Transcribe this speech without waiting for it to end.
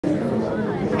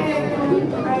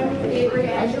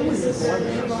introduce the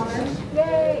ceremony of honor.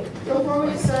 Yay! Before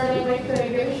we start, I'd like to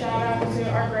give a shout out to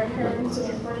our grandparents who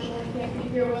unfortunately can't be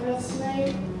here with us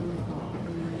tonight.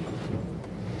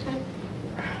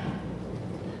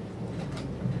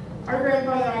 Our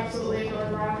grandfather absolutely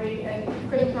adored Robbie, and he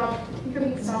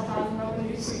couldn't stop talking about the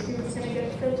new suit he was going to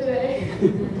get for today.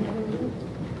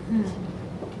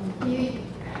 He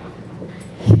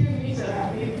would be so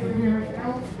happy if you were here right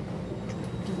now.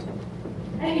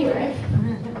 Anyway,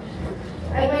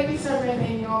 I'd like to start by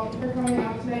thanking you all for coming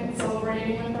out tonight and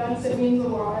celebrating with us. It means a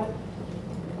lot.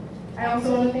 I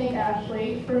also want to thank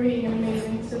Ashley for being an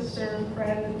amazing sister and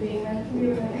friend and being there for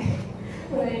me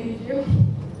when I need you.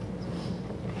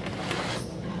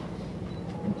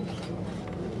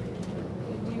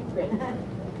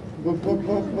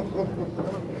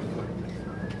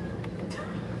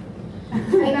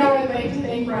 And now I'd like to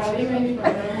thank Riley, my new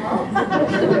brother-in-law,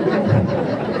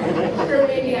 for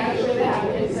making Ashley the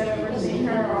happiest I've ever seen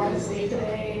her on this day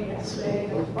today and yesterday,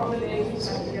 and all the days we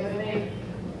spent together.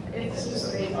 It's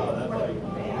just amazing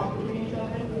what they have between each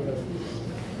other.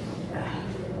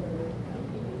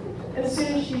 As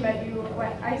soon as she met you,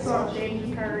 I saw a change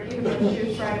in her, even though she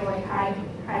was trying to hide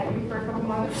you for a couple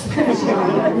months. she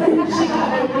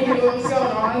got it, we knew what was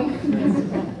going on.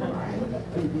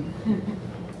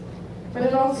 But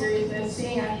in all seriousness,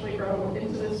 seeing Ashley grow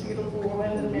into this beautiful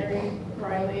woman and marry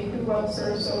Riley, who loves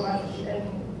her so much and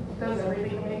does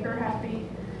everything to make her happy,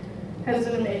 has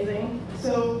been amazing.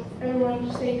 So everyone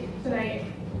just take tonight,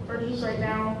 or just right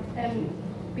now, and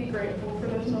be grateful for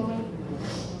this moment.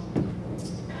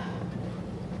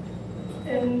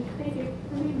 And thank you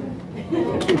for being here.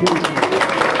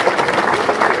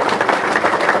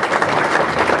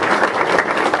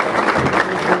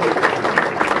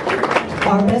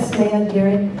 Our best man,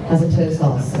 Garrett, has a toast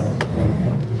also.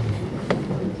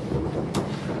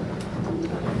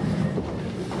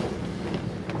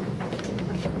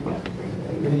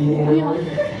 Good evening, everyone.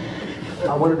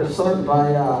 I wanted to start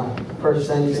by first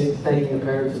thanking the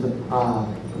parents of the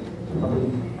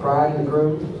bride and the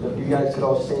groom. So if you guys could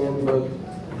all stand, both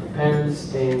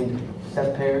parents and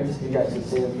step-parents, if you guys could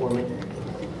stand for me.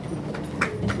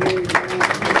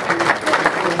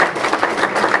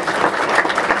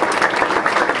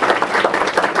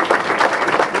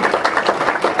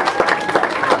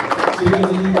 Because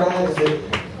of you guys, that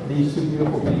these two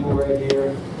beautiful people right here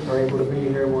are able to be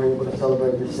here and we're able to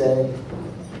celebrate this day.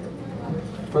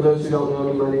 For those who don't know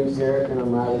me, my name is Garrett and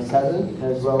I'm Riley's cousin,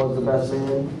 as well as the best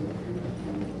man.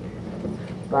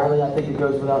 Riley, I think it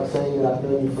goes without saying that I've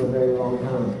known you for a very long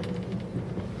time.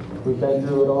 We've been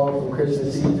through it all from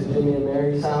Christmas Eve to Jimmy and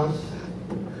Mary's house,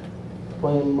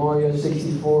 playing Mario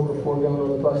 64 before going on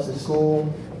the bus to school,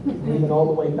 and even all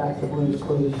the way back to Blue's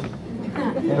Clues.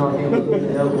 In our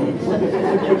Irwin.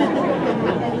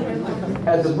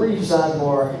 As a brief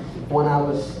sidebar, when I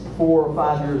was 4 or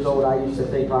 5 years old, I used to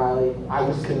think I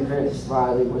was convinced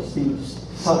Riley was Steve's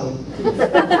son.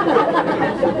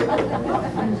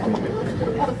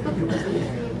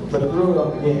 But through it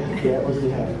all, it was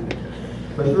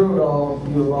But through it all,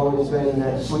 you have always been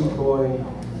that sweet boy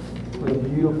with a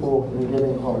beautiful and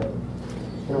giving heart.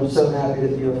 And I'm so happy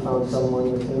that you have found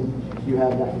someone with whom you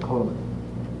have that in common.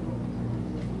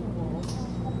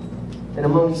 And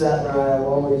amongst that, I will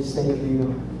always think of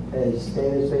you as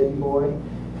Dana's baby boy,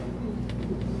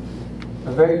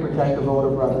 a very protective older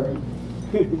brother,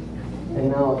 and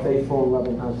now a faithful and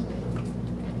loving husband.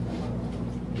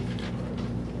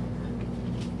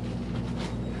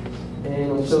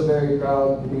 And I'm so very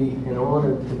proud to be and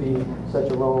honored to be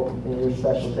such a role in your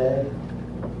special day.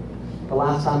 The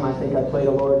last time I think I played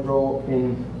a large role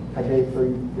in a day for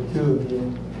the two of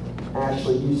you,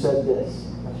 Ashley, you said this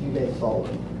a few days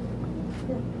following.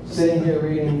 Sitting here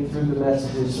reading through the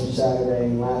messages from Saturday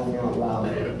and laughing out loud.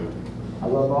 I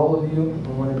love all of you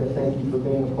and wanted to thank you for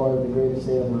being a part of the greatest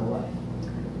day of my life.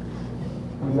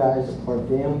 You guys are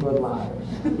damn good liars.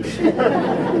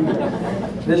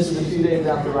 This is a few days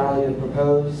after Riley had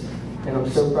proposed, and I'm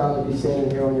so proud to be standing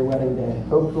here on your wedding day.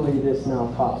 Hopefully this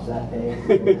now tops that day.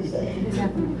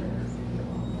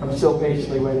 I'm still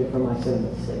patiently waiting for my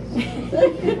cinnamon sticks.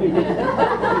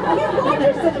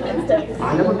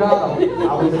 I never got them.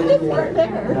 I was in there.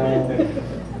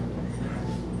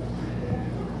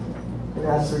 And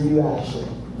as for you, Ashley,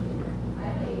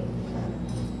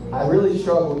 I really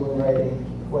struggled when writing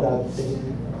what I would sing.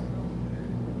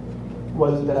 It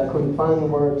wasn't that I couldn't find the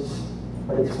words,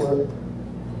 but it's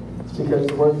because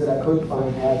the words that I could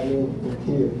find had me in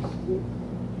tears.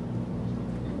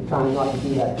 I'm trying not to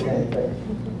do that today, but.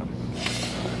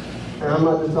 And I'm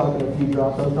not just talking a few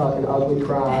drops, I'm talking ugly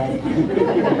cry,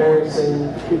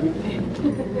 embarrassing.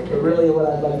 But really what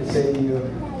I'd like to say to you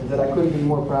is that I couldn't be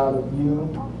more proud of you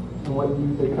and what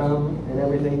you've become and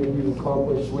everything that you've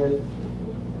accomplished with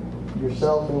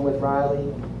yourself and with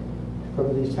Riley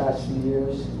over these past few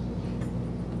years.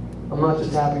 I'm not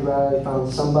just happy Riley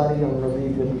found somebody, I'm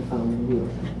relieved that he found you.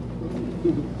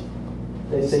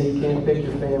 They say you can't pick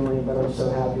your family, but I'm so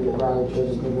happy that Riley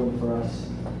chose a good one for us.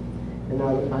 And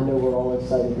I know we're all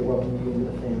excited to welcome you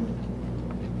into the family.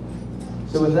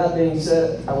 So with that being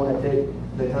said, I want to take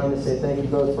the time to say thank you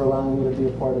both for allowing me to be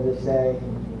a part of this day.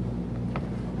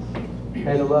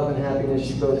 May the love and happiness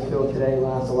you both feel today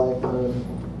last a lifetime.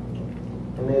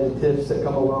 And may the tips that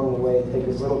come along the way take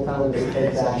as little time as it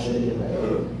takes actually to get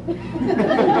better.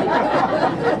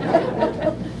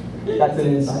 That's an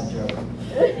inside joke.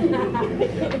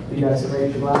 You guys can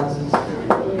raise your glasses.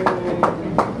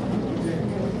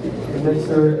 And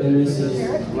Mr. and Mrs.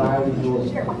 Riley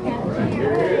Jordan.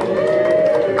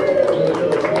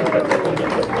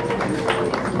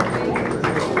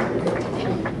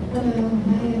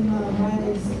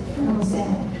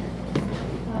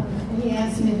 He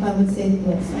asked me if I would say the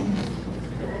blessing.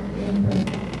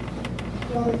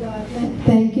 Father God,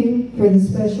 thank you for the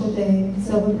special day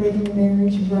celebrating the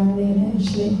marriage of Riley and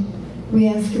Ashley. We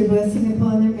ask your blessing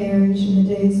upon their marriage in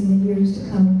the days and the years to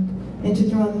come, and to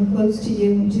draw them close to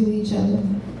you and to each other.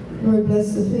 Lord,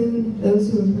 bless the food,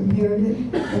 those who have prepared it,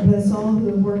 and bless all who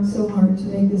have worked so hard to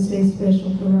make this day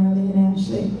special for Riley and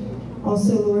Ashley.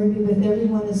 Also, Lord, be with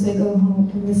everyone as they go home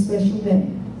from this special day.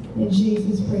 In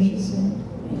Jesus' precious name,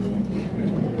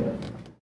 amen.